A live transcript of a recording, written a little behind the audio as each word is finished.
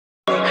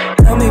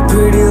Tell me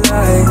pretty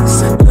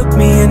lies, look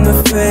me in the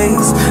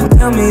face.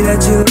 Tell me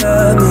that you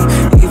love me,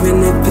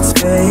 even if it's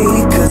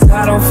fake, 'cause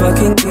I don't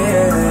fucking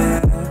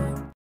care.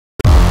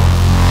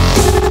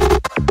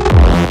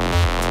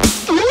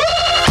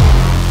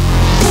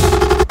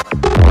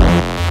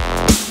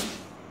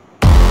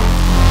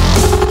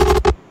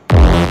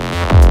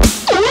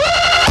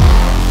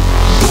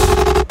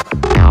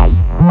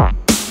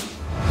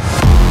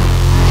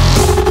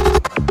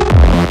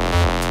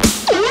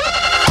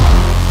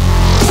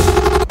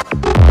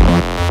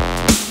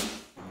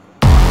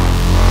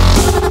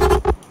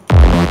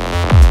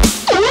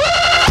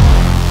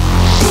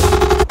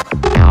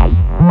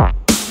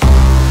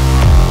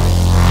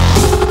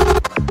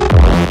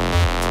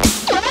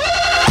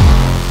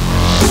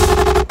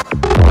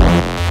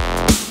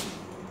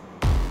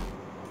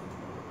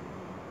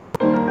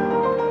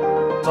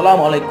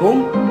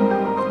 Assalamualaikum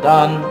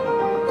dan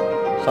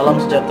salam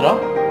sejahtera.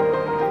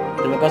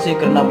 Terima kasih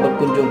kerana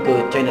berkunjung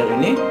ke channel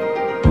ini.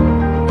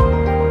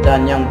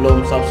 Dan yang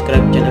belum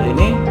subscribe channel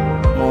ini,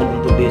 mohon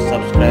untuk di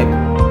subscribe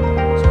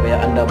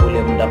supaya anda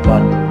boleh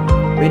mendapat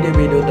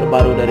video-video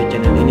terbaru dari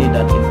channel ini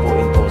dan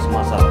info-info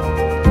semasa.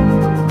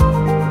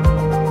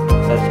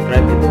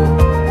 Subscribe itu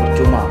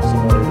percuma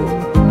seumur hidup,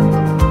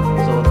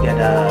 so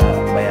tiada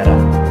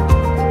bayaran.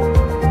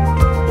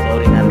 So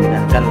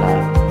ringan-ringankanlah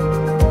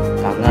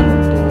tangan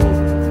untuk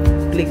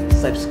klik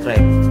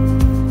subscribe.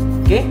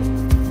 Oke?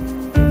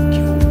 Thank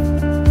you.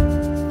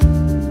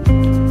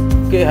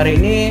 Oke,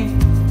 hari ini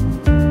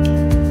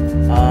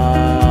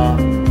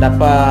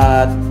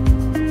dapat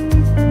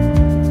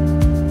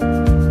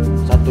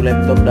satu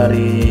laptop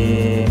dari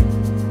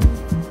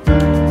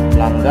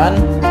pelanggan,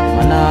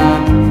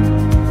 mana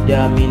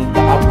dia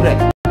minta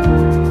upgrade.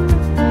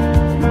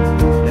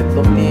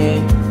 Laptop ini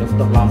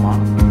laptop lama,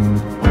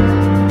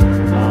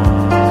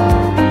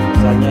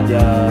 misalnya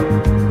dia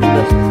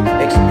Windows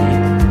XP,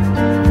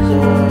 so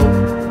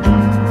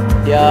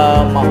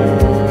dia mau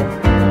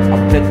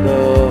upgrade ke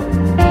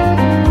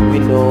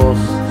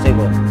Windows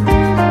 7.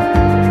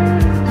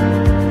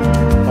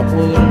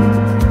 Apapun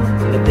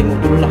kita tengok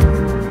dulu lah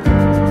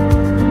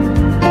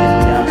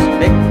ya,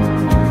 spek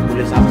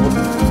boleh sambut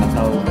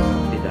atau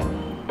tidak.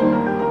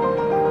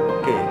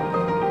 Oke,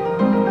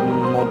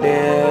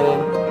 model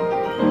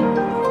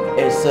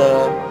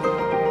Acer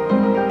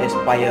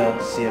Aspire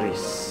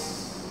series.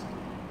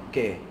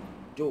 Oke,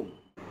 jom.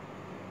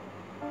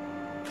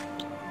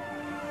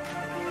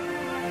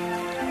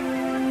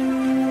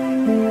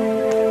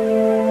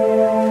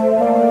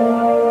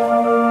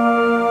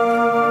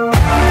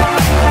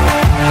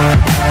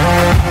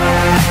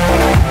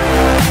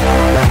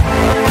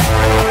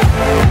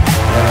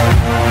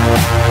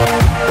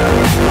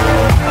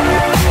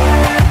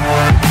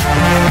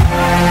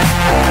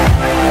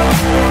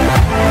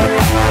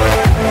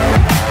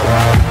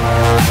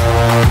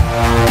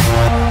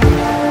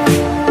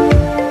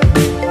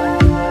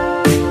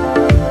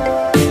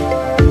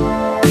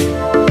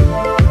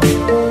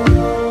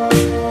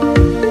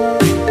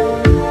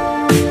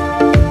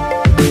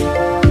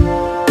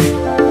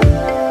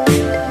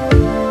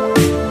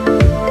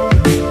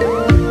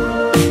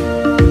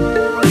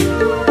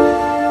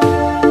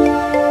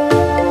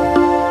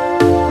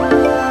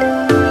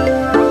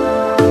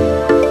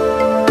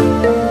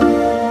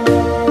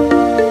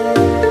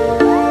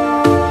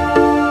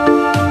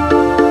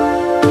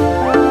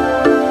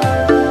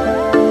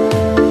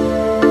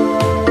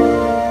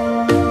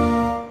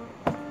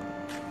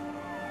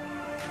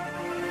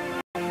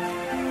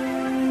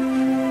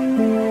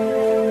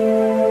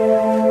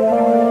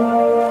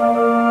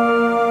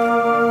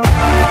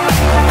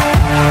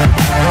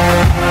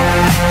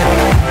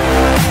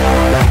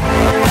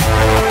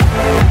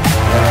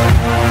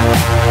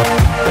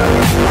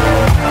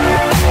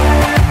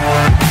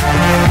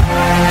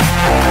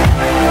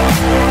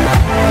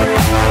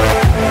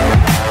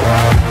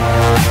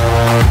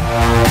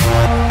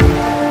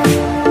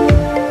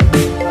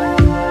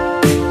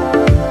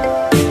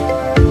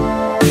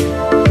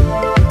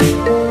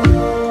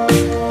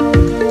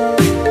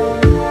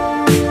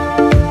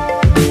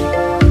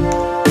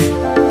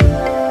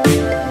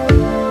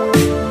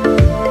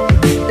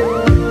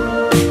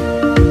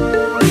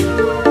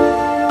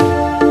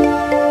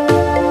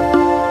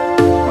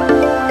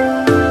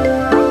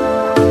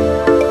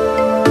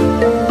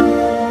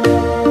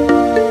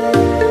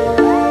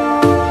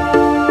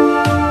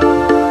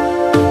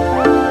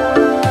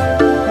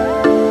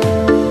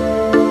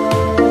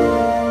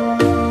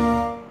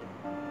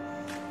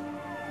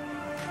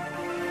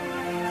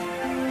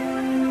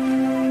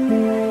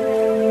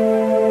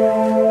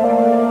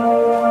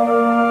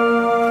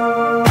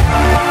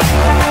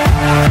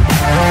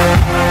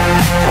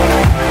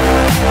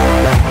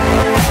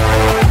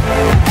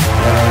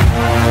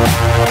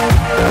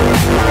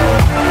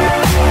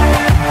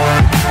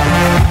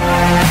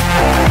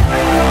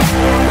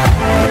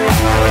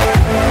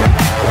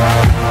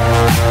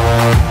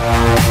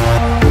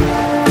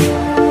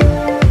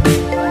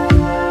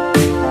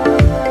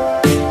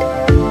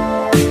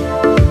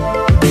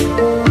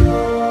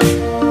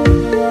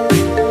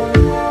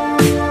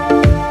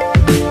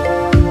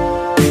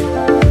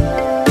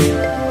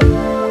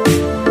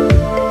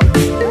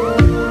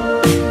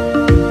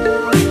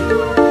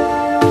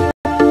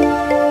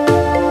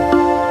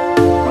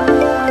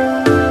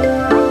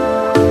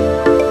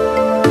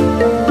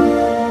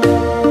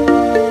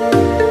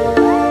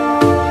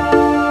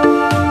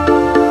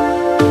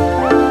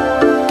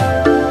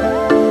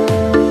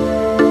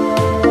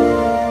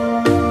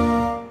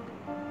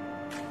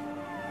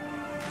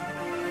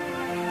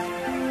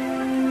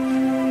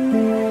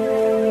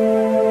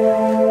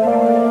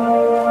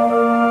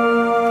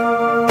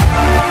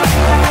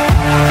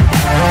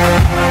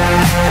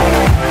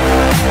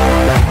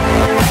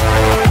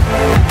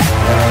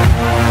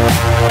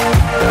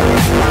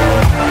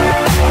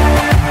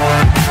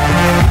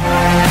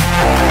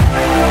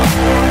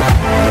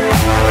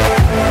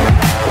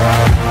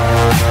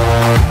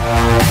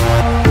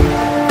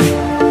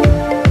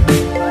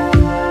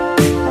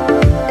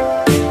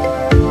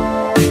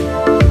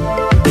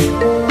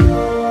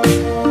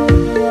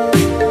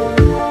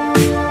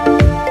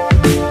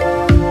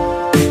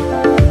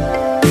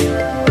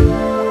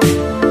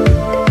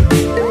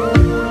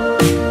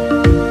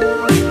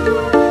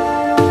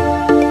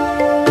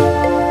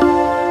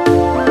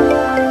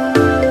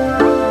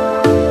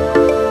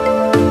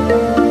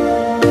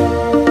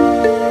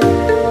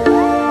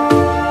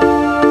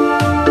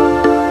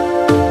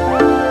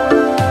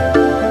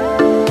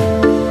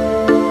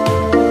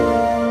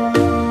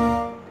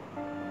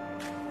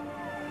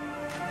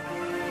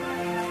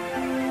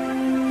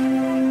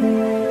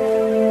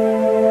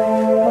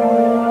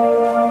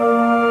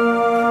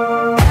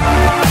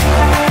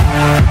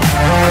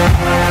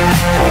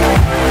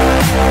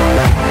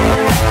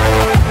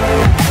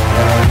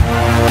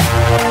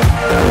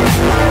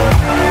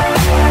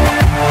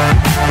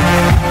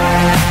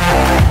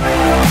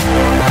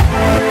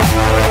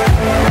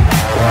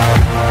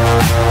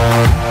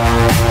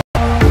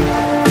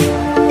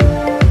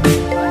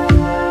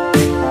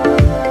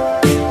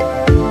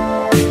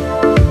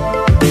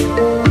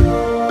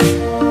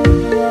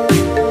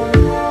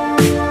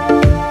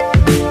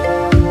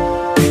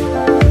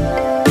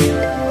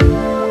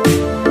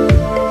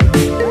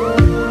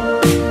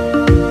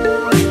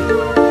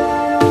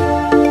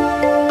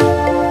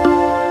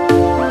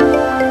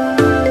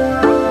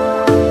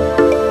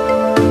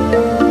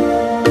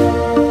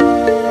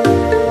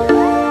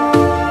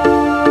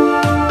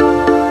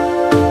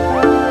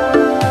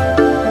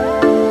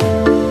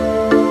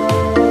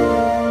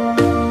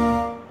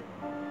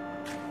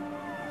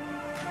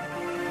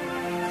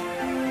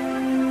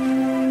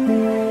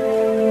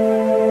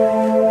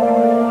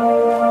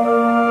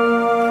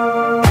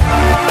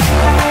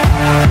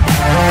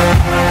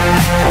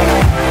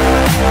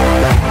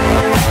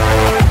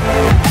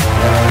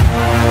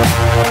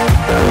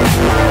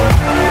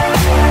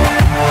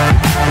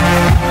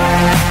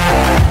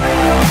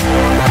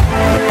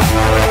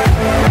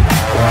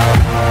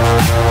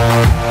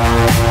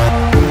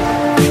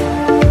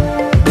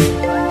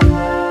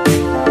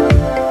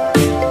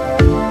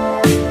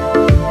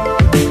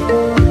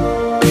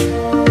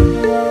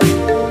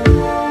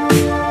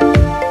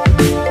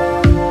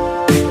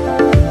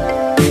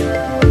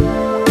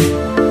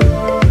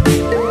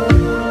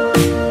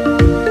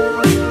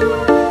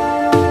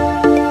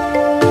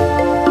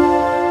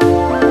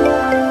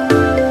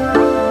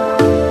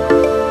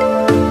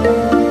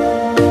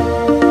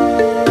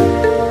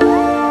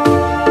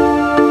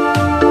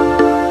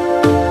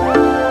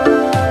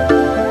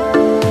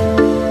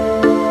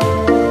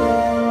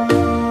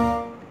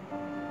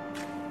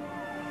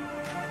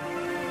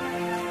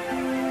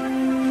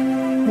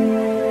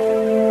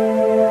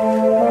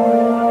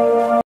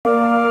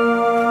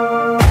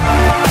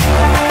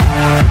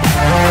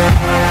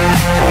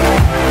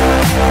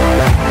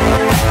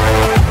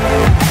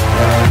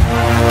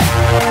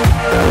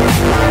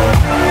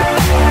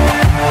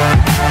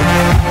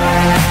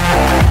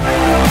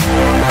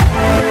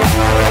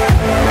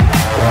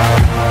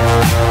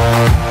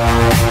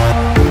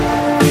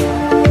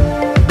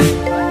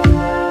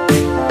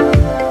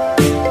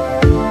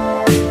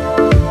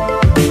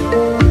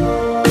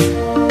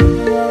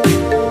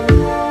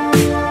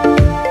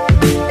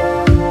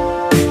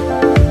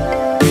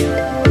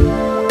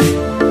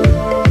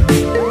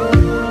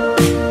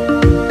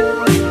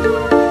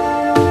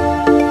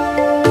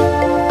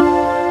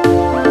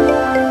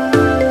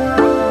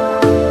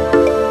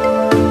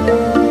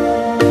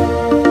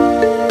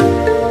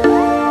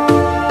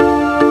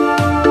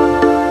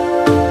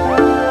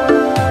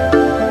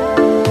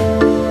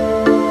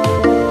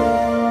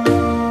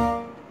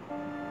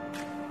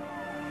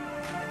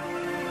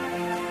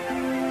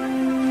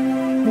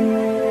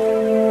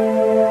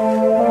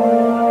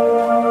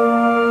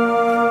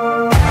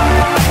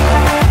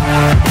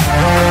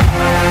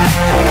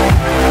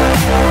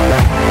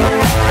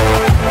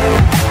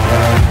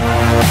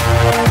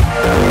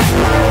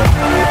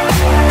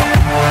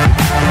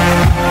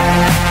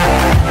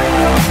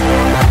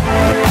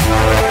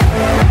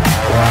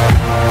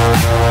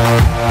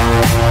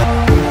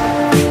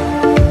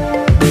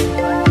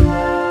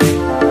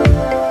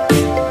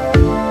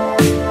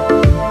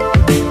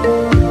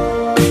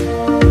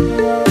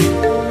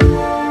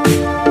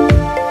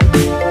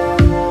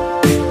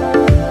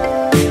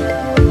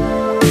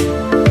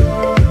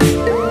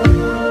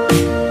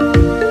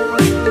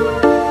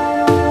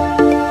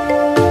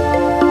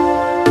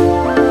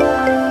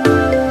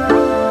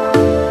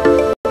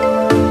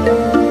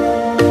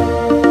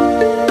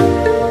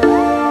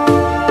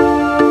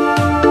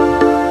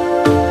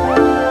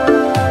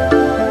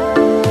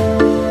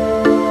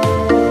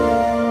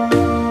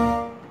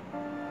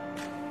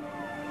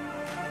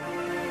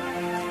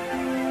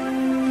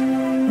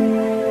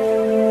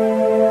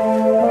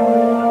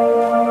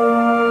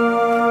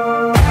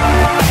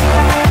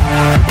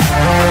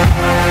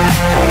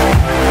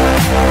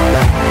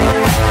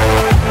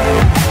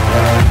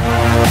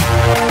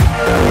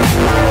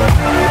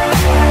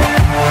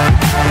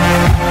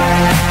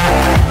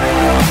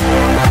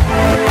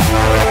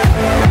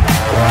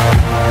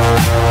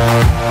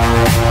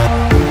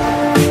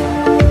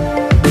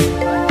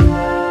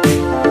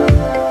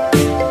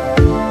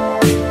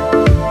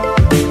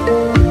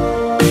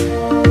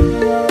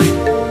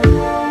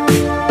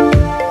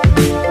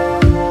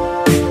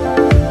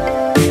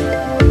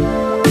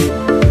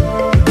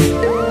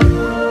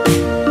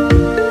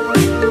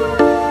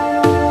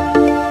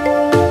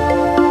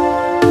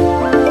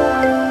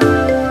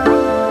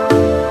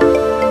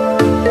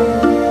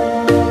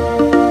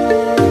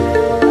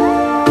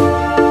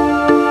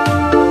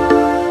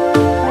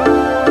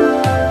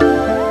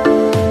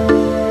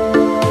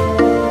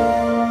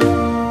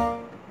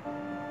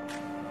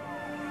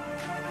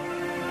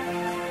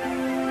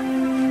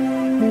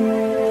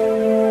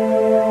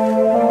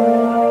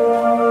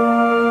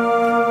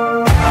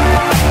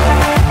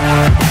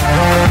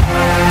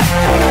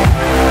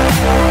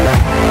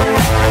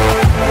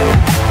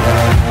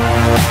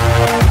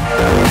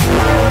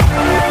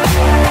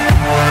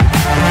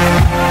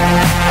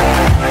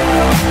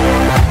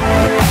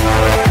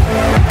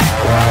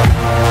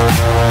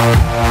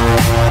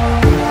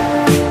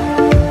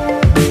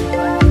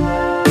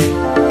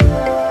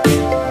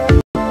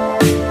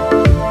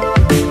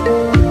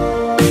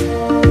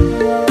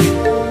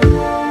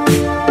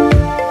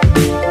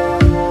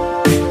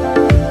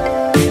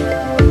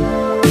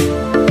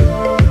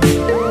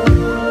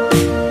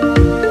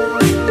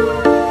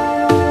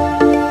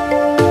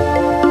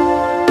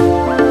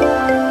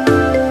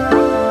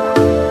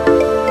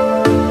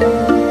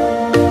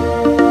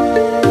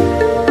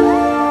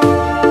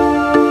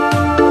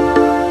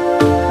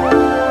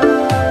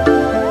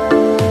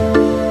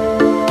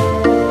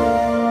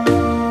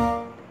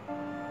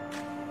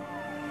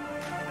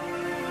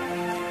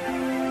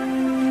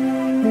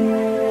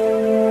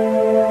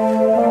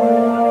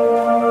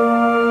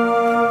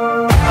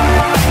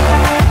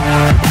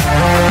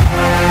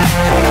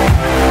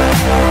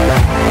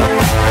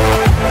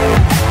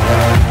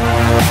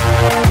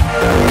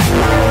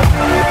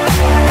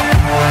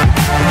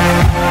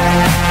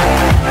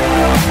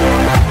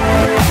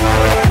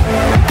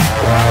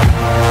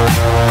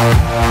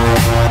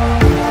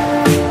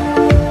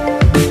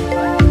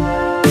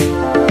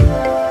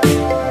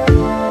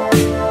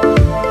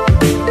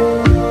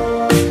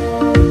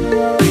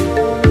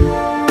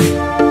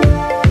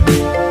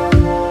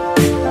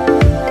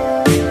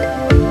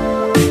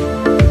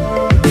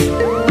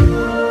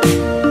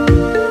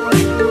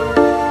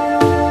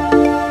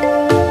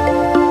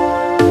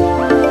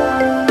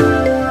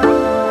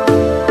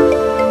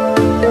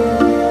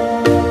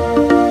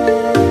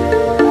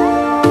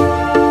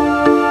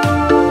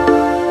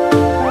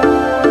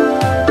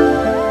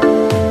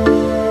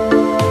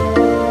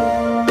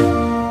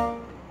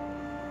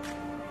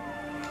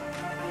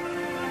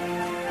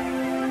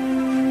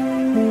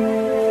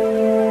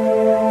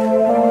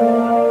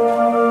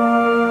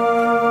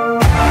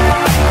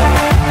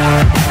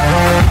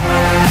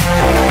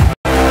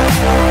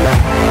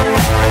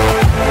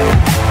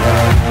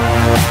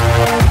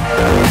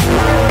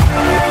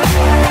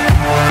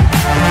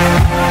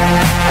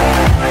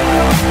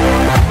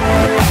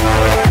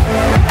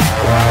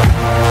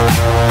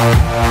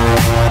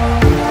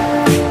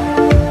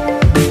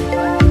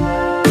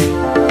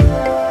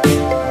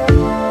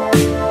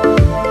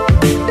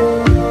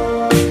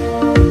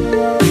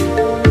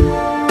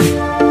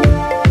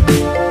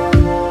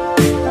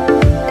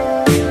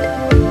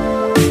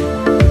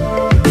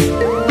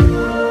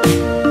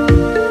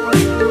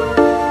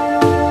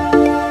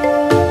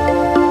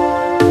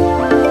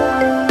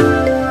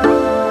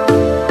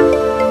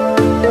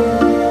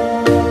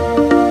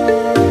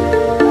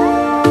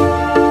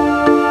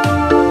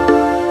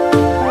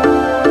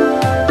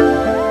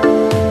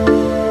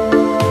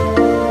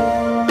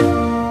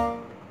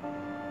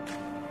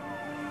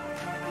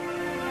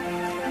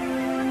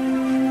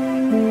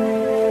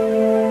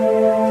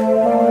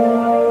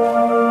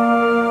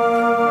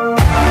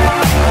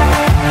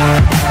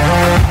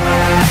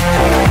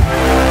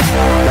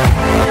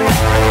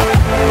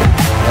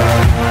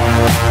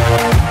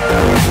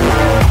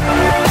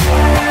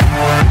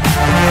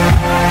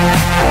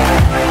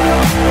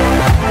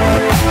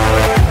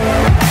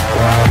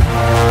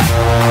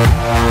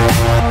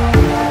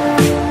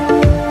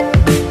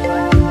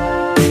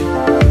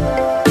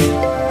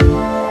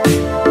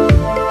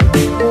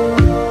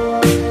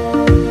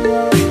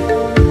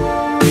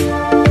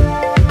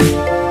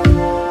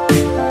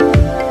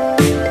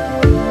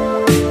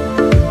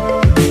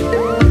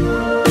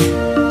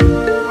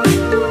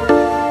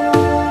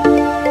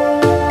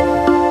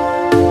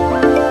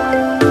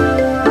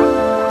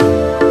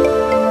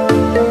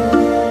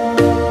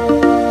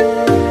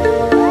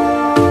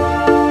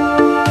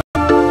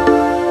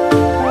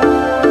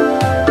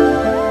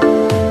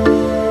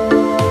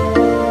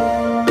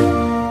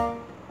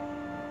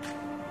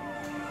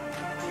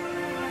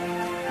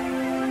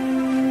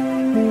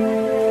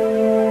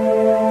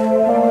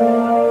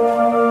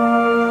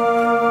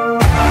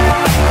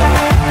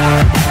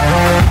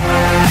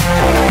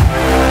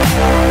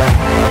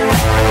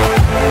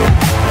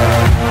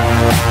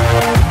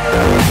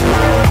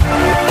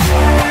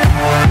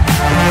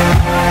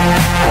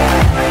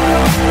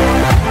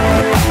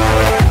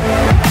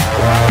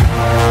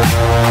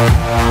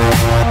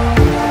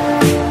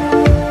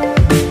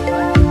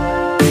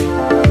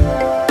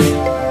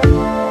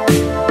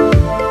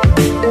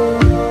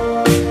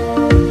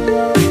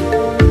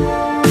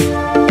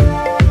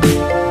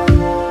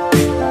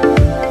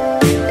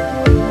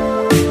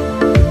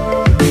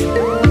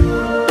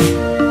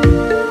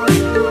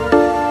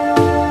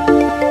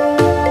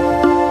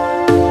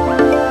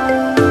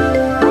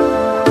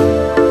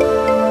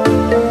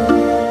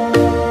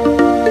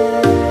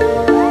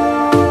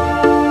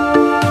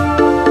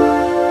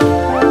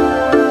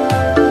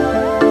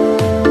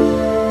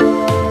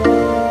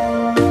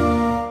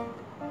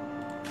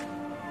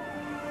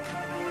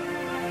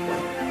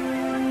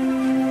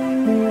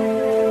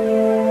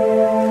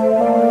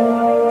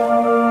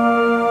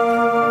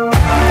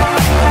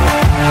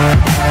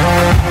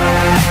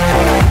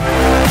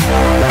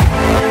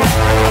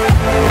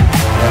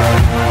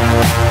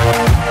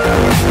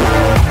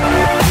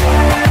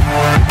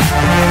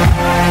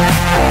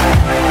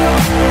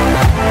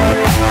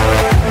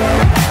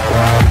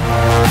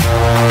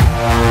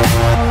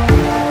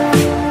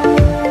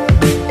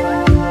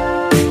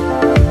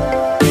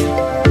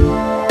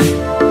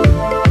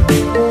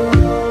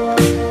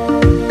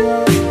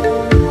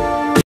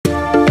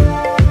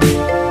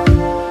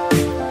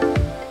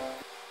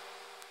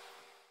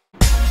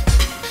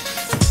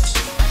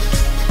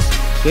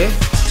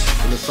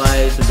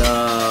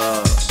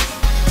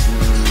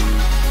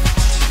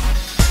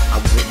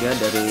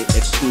 dari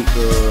XP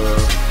ke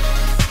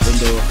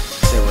Windows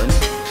 7.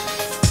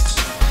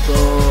 So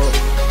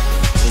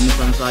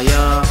rumusan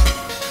saya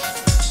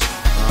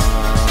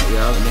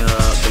ya dia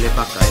boleh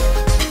pakai,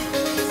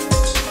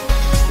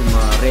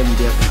 cuma RAM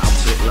dia akan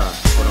upgrade lah,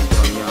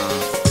 kurang-kurangnya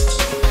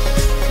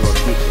 2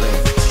 GB RAM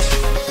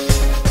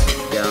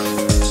yang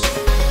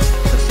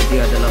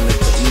tersedia dalam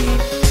laptop ini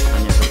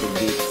hanya 1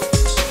 GB.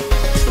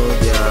 So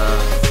dia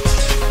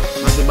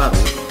masih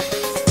baru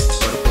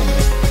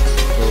format,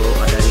 so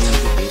ada ringan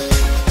sedikit,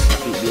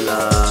 tapi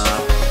bila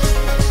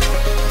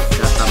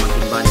data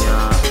makin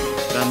banyak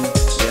kan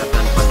dia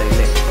akan pandai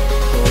lag.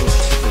 So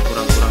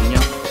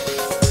kurang-kurangnya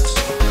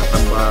nak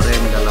tambah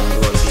RAM dalam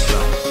 2 GB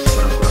lah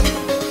kurang-kurangnya.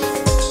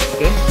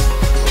 Oke,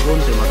 apapun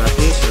terima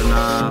kasih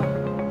karena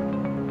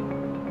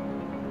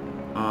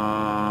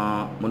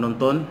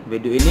menonton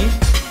video ini.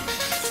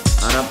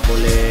 Harap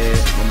boleh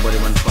memberi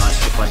manfaat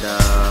kepada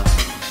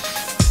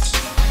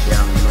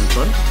yang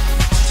menonton,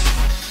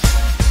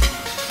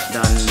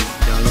 dan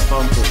jangan lupa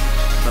untuk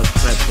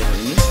subscribe channel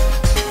ini.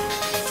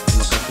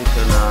 Terima kasih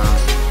karena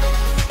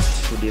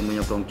sudi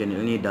menyokong channel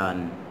ini,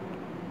 dan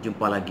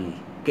jumpa lagi.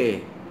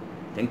 Oke,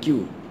 thank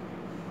you.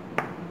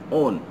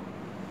 On.